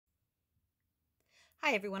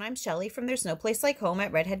Hi everyone, I'm Shelly from There's No Place Like Home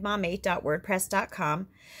at redheadmom8.wordpress.com.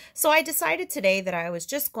 So I decided today that I was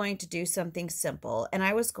just going to do something simple, and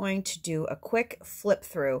I was going to do a quick flip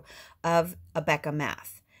through of Abeka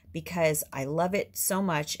math because I love it so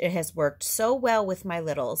much. It has worked so well with my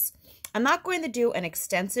littles. I'm not going to do an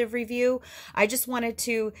extensive review. I just wanted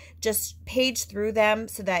to just page through them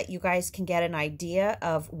so that you guys can get an idea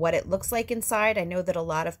of what it looks like inside. I know that a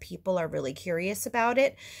lot of people are really curious about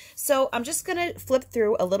it. So I'm just going to flip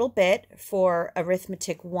through a little bit for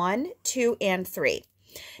arithmetic 1, 2, and 3.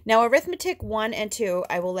 Now, arithmetic 1 and 2,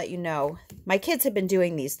 I will let you know, my kids have been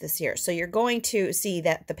doing these this year, so you're going to see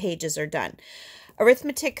that the pages are done.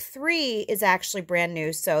 Arithmetic 3 is actually brand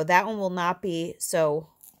new, so that one will not be so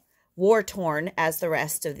war-torn as the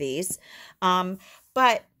rest of these.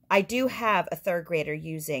 But I do have a third grader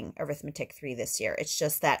using arithmetic 3 this year. It's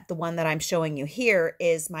just that the one that I'm showing you here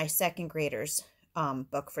is my second grader's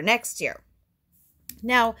book for next year.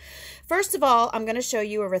 Now, first of all, I'm going to show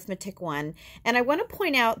you arithmetic 1, and I want to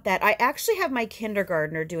point out that I actually have my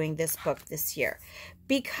kindergartner doing this book this year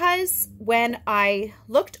because when I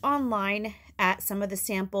looked online at some of the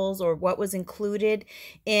samples or what was included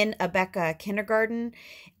in Abeka kindergarten,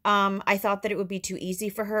 I thought that it would be too easy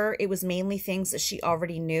for her. It was mainly things that she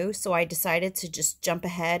already knew, so I decided to just jump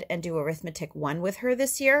ahead and do arithmetic 1 with her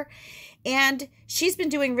this year. And she's been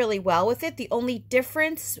doing really well with it. The only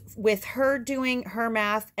difference with her doing her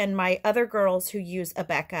math and my other girls who use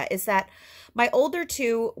Abeka is that my older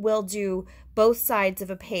two will do both sides of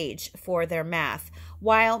a page for their math,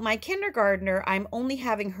 while my kindergartner, I'm only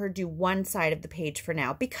having her do one side of the page for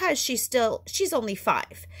now because she's only 5,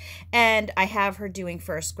 and I have her doing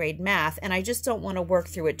first grade math, and I just don't want to work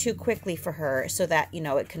through it too quickly for her so that,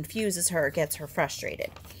 it confuses her, gets her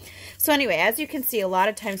frustrated. So anyway, as you can see, a lot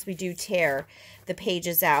of times we do tear the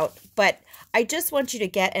pages out, but I just want you to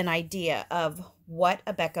get an idea of what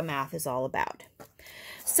Abeka math is all about.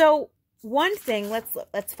 So one thing,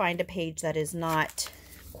 let's find a page that is not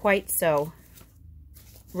quite so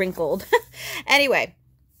wrinkled. Anyway,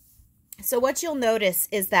 so what you'll notice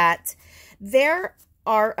is that there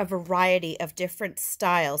are a variety of different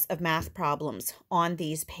styles of math problems on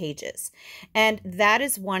these pages. And that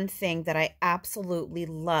is one thing that I absolutely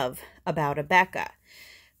love about Abeka,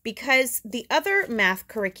 because the other math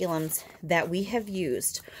curriculums that we have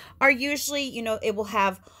used are usually, it will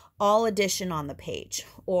have all addition on the page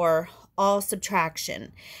or all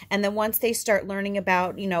subtraction. And then once they start learning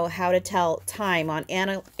about, how to tell time on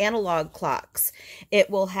analog clocks,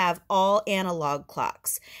 it will have all analog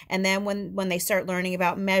clocks. And then when they start learning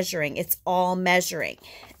about measuring, it's all measuring.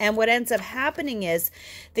 And what ends up happening is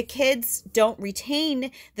the kids don't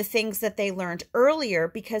retain the things that they learned earlier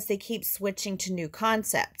because they keep switching to new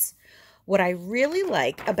concepts. What I really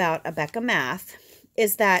like about Abeka math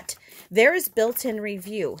is that there is built-in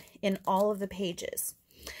review in all of the pages.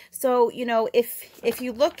 So, if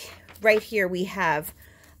you look right here, we have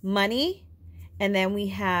money, and then we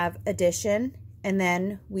have addition, and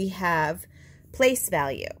then we have place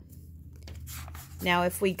value. Now,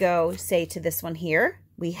 if we go, say, to this one here,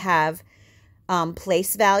 we have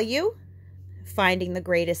place value, finding the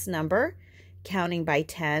greatest number, counting by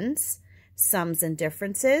tens, sums and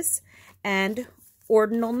differences, and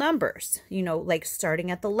ordinal numbers, like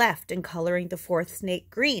starting at the left and coloring the fourth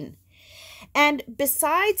snake green. And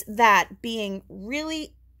besides that being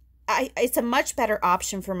really, it's a much better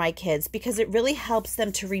option for my kids because it really helps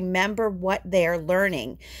them to remember what they're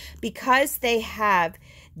learning because they have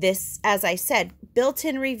this, as I said,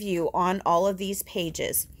 built-in review on all of these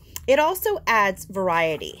pages. It also adds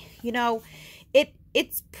variety.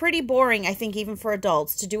 It's pretty boring, I think, even for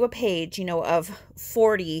adults to do a page, of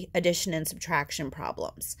 40 addition and subtraction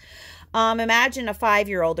problems. Imagine a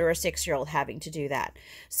 5-year-old or a 6-year-old having to do that.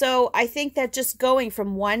 So I think that just going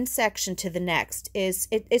from one section to the next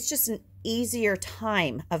it's just an easier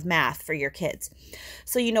time of math for your kids.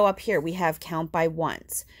 So, up here we have count by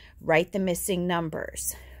ones, write the missing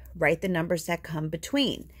numbers, write the numbers that come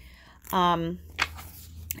between.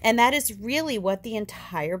 And that is really what the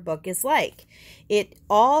entire book is like. It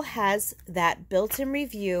all has that built-in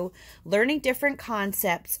review, learning different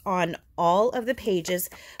concepts on all of the pages.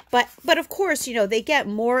 But of course, they get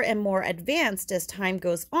more and more advanced as time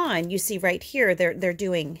goes on. You see right here, they're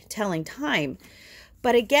doing telling time.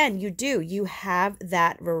 But again, you have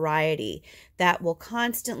that variety that will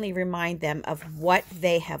constantly remind them of what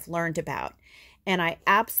they have learned about. And I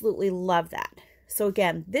absolutely love that. So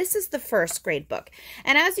again, this is the first grade book.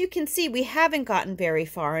 And as you can see, we haven't gotten very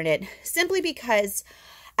far in it simply because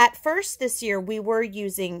at first this year we were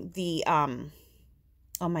using the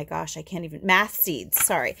oh my gosh, I can't even, math seeds,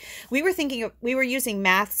 sorry. We were using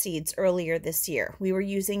math seeds earlier this year. We were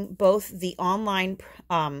using both the online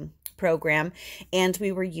program and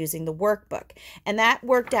we were using the workbook. And that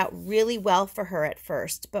worked out really well for her at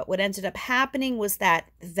first. But what ended up happening was that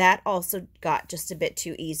also got just a bit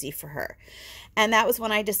too easy for her. And that was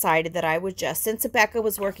when I decided that I would just, since Abeka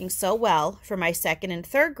was working so well for my second and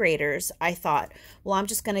third graders, I thought, well, I'm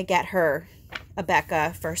just going to get her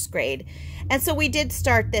Abeka first grade. And so we did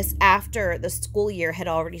start this after the school year had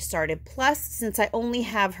already started. Plus, since I only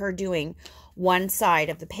have her doing one side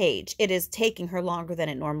of the page, it is taking her longer than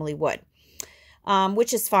it normally would,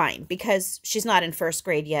 which is fine because she's not in first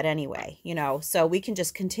grade yet anyway, you know, so we can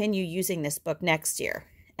just continue using this book next year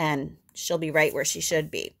and she'll be right where she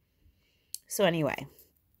should be. So anyway,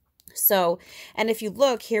 and if you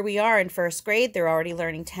look, here we are in first grade, they're already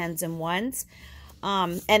learning tens and ones.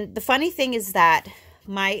 And the funny thing is that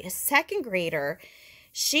my second grader,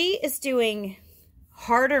 she is doing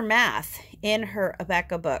harder math in her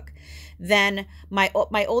Abeka book than my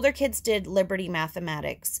older kids did Liberty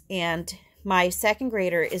Mathematics, and my second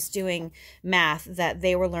grader is doing math that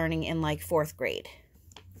they were learning in like fourth grade.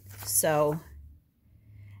 So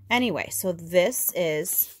anyway, so this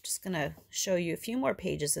is, just going to show you a few more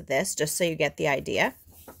pages of this just so you get the idea.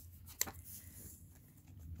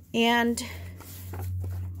 And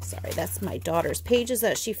sorry, that's my daughter's pages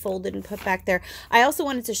that she folded and put back there. I also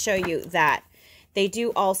wanted to show you that they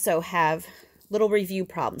do also have little review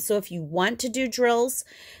problems. So if you want to do drills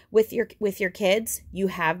with your kids, you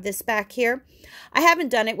have this back here. I haven't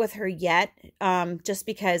done it with her yet, just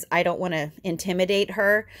because I don't want to intimidate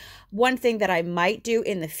her. One thing that I might do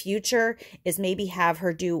in the future is maybe have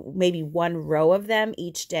her do maybe one row of them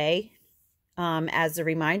each day. As a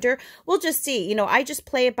reminder. We'll just see, you know, I just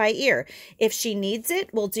play it by ear. If she needs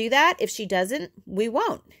it, we'll do that. If she doesn't, we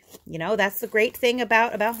won't. You know, that's the great thing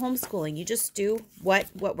about homeschooling. You just do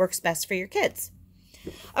what works best for your kids.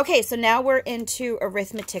 Okay, so now we're into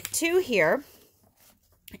arithmetic 2 here.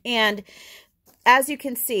 And as you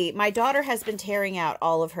can see, my daughter has been tearing out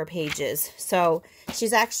all of her pages. So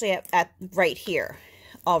she's actually at right here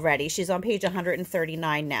already. She's on page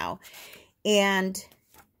 139 now. And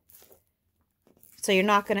so you're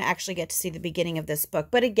not going to actually get to see the beginning of this book.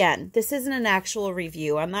 But again, this isn't an actual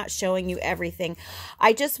review. I'm not showing you everything.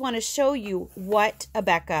 I just want to show you what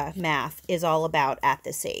Abeka math is all about at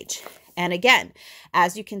this age. And again,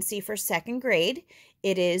 as you can see for second grade,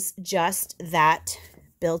 it is just that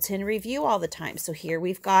built-in review all the time. So here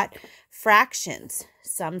we've got fractions,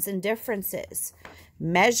 sums and differences,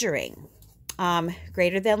 measuring,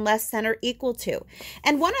 greater than, less than, or equal to.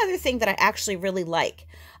 And one other thing that I actually really like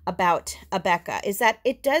about Abeka is that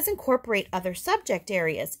it does incorporate other subject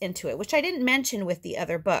areas into it, which I didn't mention with the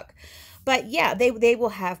other book. But yeah, they will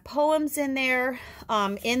have poems in there.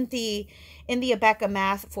 In the Abeka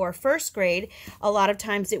math for first grade, a lot of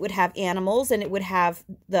times it would have animals and it would have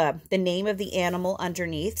the name of the animal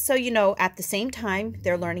underneath. So, you know, at the same time,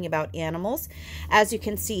 they're learning about animals. As you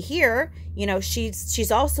can see here, you know,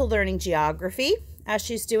 she's also learning geography as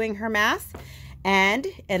she's doing her math. And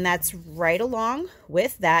that's right along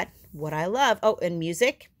with that, what I love. Oh, and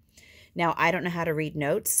music. Now, I don't know how to read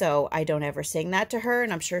notes, so I don't ever sing that to her,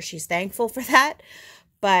 and I'm sure she's thankful for that.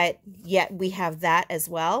 But yet we have that as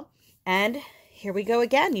well. And here we go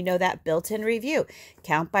again. You know, that built-in review.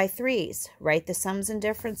 Count by threes. Write the sums and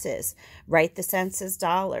differences. Write the cents as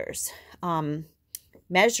dollars.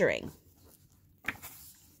 Measuring.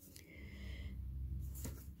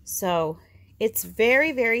 So it's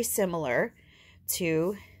very, very similar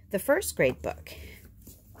to the first grade book.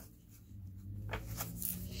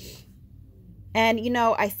 And, you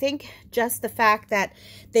know, I think just the fact that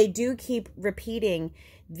they do keep repeating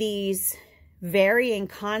these varying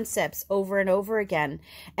concepts over and over again,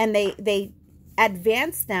 and they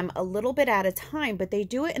advance them a little bit at a time, but they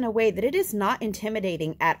do it in a way that it is not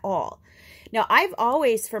intimidating at all. Now, I've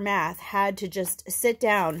always, for math, had to just sit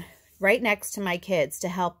down right next to my kids to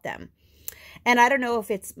help them. And I don't know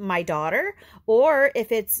if it's my daughter or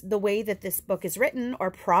if it's the way that this book is written,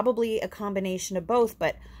 or probably a combination of both,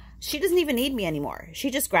 but she doesn't even need me anymore.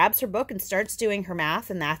 She just grabs her book and starts doing her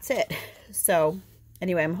math, and that's it. So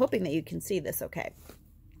anyway, I'm hoping that you can see this okay.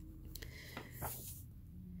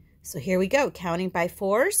 So here we go. Counting by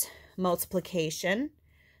fours, multiplication,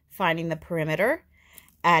 finding the perimeter,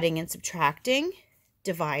 adding and subtracting,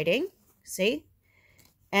 dividing. See?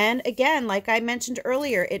 And again, like I mentioned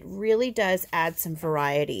earlier, it really does add some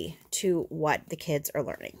variety to what the kids are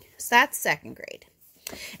learning. So that's second grade.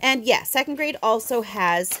 And yeah, second grade also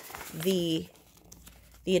has the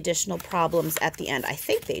additional problems at the end. I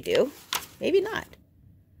think they do. Maybe not.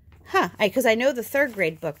 Because I know the third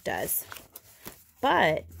grade book does,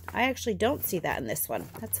 but I actually don't see that in this one.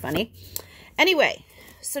 That's funny. Anyway,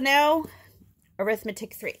 so now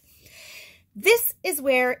arithmetic 3. This is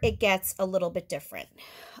where it gets a little bit different.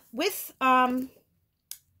 With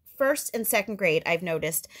first and second grade, I've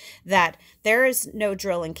noticed that there is no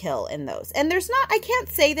drill and kill in those. And there's not, I can't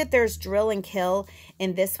say that there's drill and kill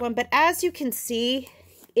in this one, but as you can see,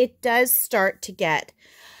 it does start to get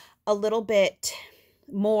a little bit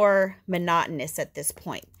more monotonous at this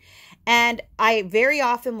point. And I very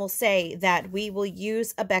often will say that we will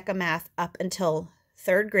use Abeka math up until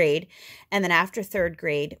third grade, and then after third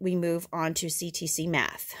grade, we move on to CTC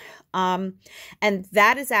math. And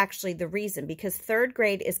that is actually the reason, because third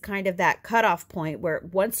grade is kind of that cutoff point where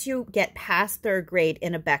once you get past third grade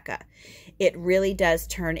in Abeka, it really does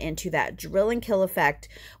turn into that drill and kill effect,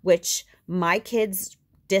 which my kids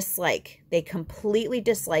dislike. They completely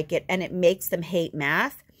dislike it, and it makes them hate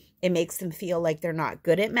math. It makes them feel like they're not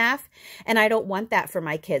good at math. And I don't want that for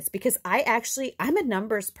my kids, because I'm a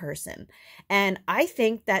numbers person. And I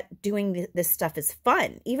think that doing this stuff is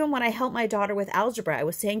fun. Even when I help my daughter with algebra, I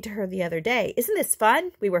was saying to her the other day, isn't this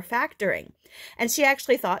fun? We were factoring. And she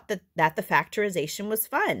actually thought that the factorization was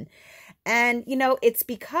fun. And, you know, it's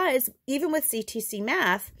because even with CTC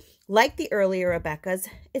math, like the earlier Abekas,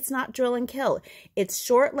 it's not drill and kill. It's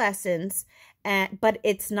short lessons. But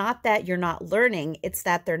it's not that you're not learning, it's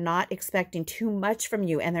that they're not expecting too much from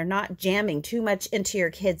you, and they're not jamming too much into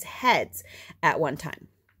your kids' heads at one time.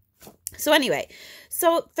 So anyway,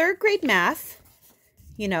 so third grade math,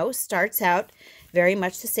 you know, starts out very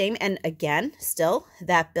much the same. And again, still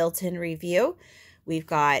that built-in review. We've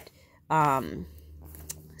got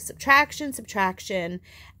subtraction,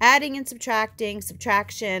 adding and subtracting,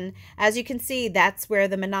 subtraction. As you can see, that's where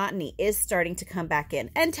the monotony is starting to come back in.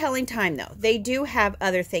 And telling time, though. They do have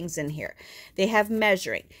other things in here. They have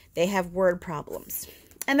measuring. They have word problems.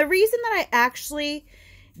 And the reason that I actually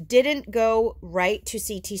didn't go right to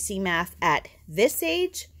CTC math at this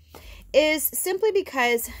age is simply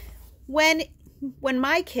because when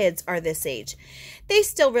my kids are this age, they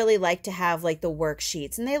still really like to have like the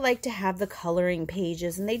worksheets, and they like to have the coloring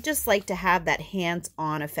pages, and they just like to have that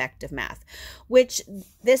hands-on effective math, which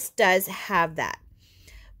this does have that.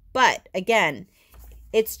 But again,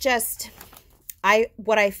 it's just,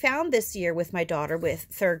 what I found this year with my daughter with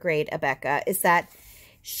third grade Abeka is that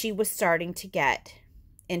she was starting to get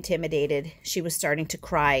intimidated. She was starting to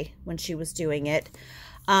cry when she was doing it.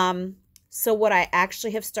 So what I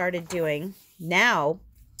actually have started doing now,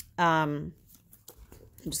 I'm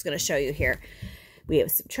just going to show you here. We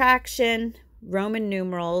have subtraction, Roman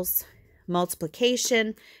numerals,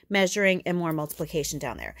 multiplication, measuring, and more multiplication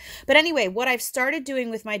down there. But anyway, what I've started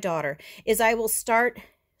doing with my daughter is I will start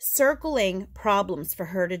circling problems for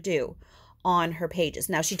her to do on her pages.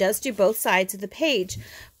 Now, she does do both sides of the page,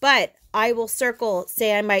 but I will circle,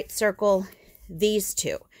 say I might circle these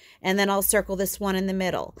two, and then I'll circle this one in the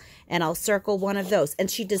middle, and I'll circle one of those, and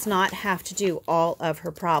she does not have to do all of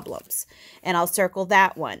her problems. And I'll circle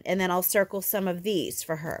that one, and then I'll circle some of these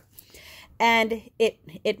for her. And it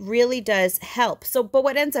really does help. So, but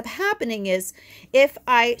what ends up happening is if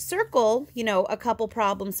I circle, you know, a couple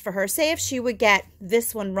problems for her, say if she would get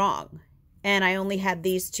this one wrong, and I only had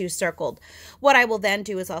these two circled, what I will then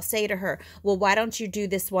do is I'll say to her, well, why don't you do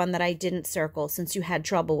this one that I didn't circle since you had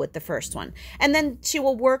trouble with the first one? And then she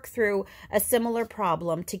will work through a similar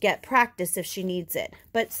problem to get practice if she needs it.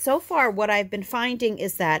 But so far, what I've been finding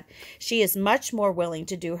is that she is much more willing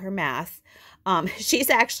to do her math. She's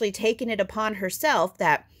actually taken it upon herself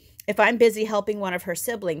that if I'm busy helping one of her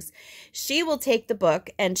siblings, she will take the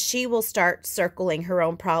book and she will start circling her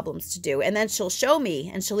own problems to do. And then she'll show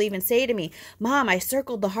me, and she'll even say to me, Mom, I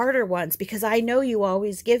circled the harder ones because I know you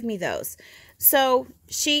always give me those. So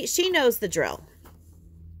she knows the drill.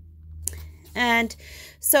 And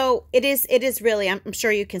so it is really, I'm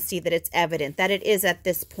sure you can see that it's evident that it is at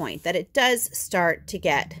this point that it does start to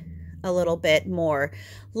get a little bit more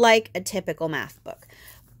like a typical math book.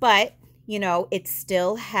 But you know, it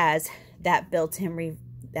still has that built-in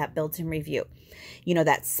review, you know,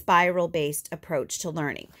 that spiral-based approach to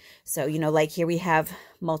learning. So, you know, like here we have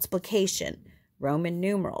multiplication, Roman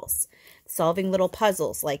numerals, solving little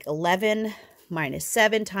puzzles like 11 minus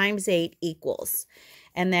 7 times 8 equals,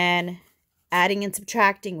 and then adding and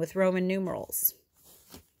subtracting with Roman numerals.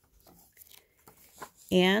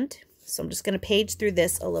 And so I'm just going to page through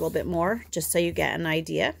this a little bit more just so you get an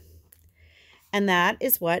idea. And that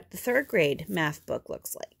is what the third grade math book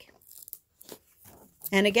looks like.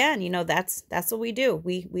 And again, you know, that's what we do.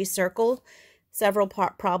 We circle several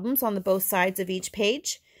problems on the both sides of each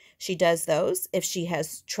page. She does those. If she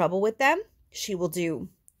has trouble with them, she will do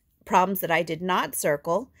problems that I did not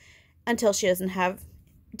circle until she doesn't have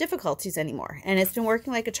difficulties anymore. And it's been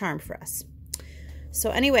working like a charm for us. So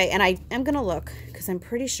anyway, and I am going to look because I'm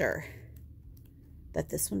pretty sure that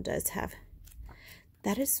this one does have,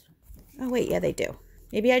 that is, oh wait, yeah, they do.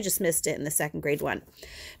 Maybe I just missed it in the second grade one.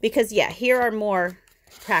 Because yeah, here are more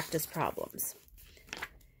practice problems.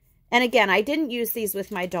 And again, I didn't use these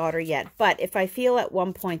with my daughter yet, but if I feel at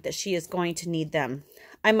one point that she is going to need them,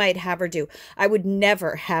 I might have her do. I would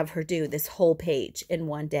never have her do this whole page in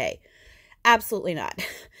one day. Absolutely not.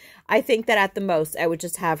 I think that at the most, I would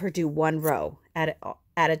just have her do one row at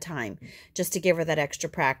a time, just to give her that extra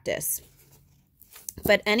practice.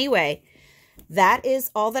 But anyway, that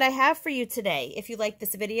is all that I have for you today. If you like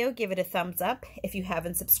this video, give it a thumbs up. If you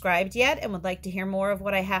haven't subscribed yet and would like to hear more of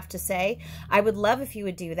what I have to say, I would love if you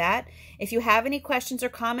would do that. If you have any questions or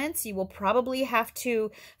comments, you will probably have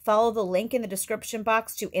to follow the link in the description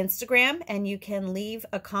box to Instagram, and you can leave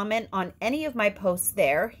a comment on any of my posts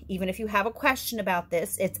there. Even if you have a question about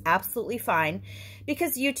this, it's absolutely fine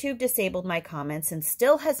because YouTube disabled my comments and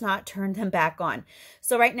still has not turned them back on.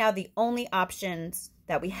 So right now, the only options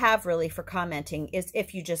that we have really for commenting is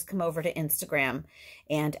if you just come over to Instagram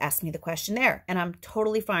and ask me the question there. And I'm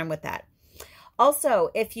totally fine with that. Also,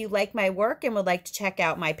 if you like my work and would like to check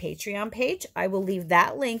out my Patreon page, I will leave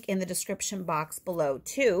that link in the description box below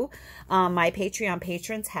too. My Patreon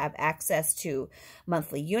patrons have access to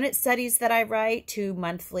monthly unit studies that I write, to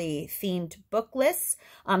monthly themed book lists.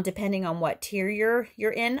 Depending on what tier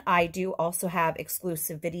you're in, I do also have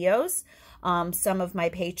exclusive videos. Some of my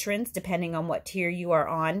patrons, depending on what tier you are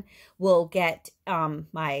on, will get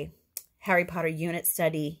my Harry Potter unit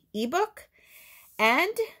study ebook.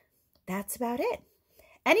 And that's about it.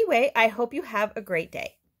 Anyway, I hope you have a great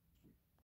day.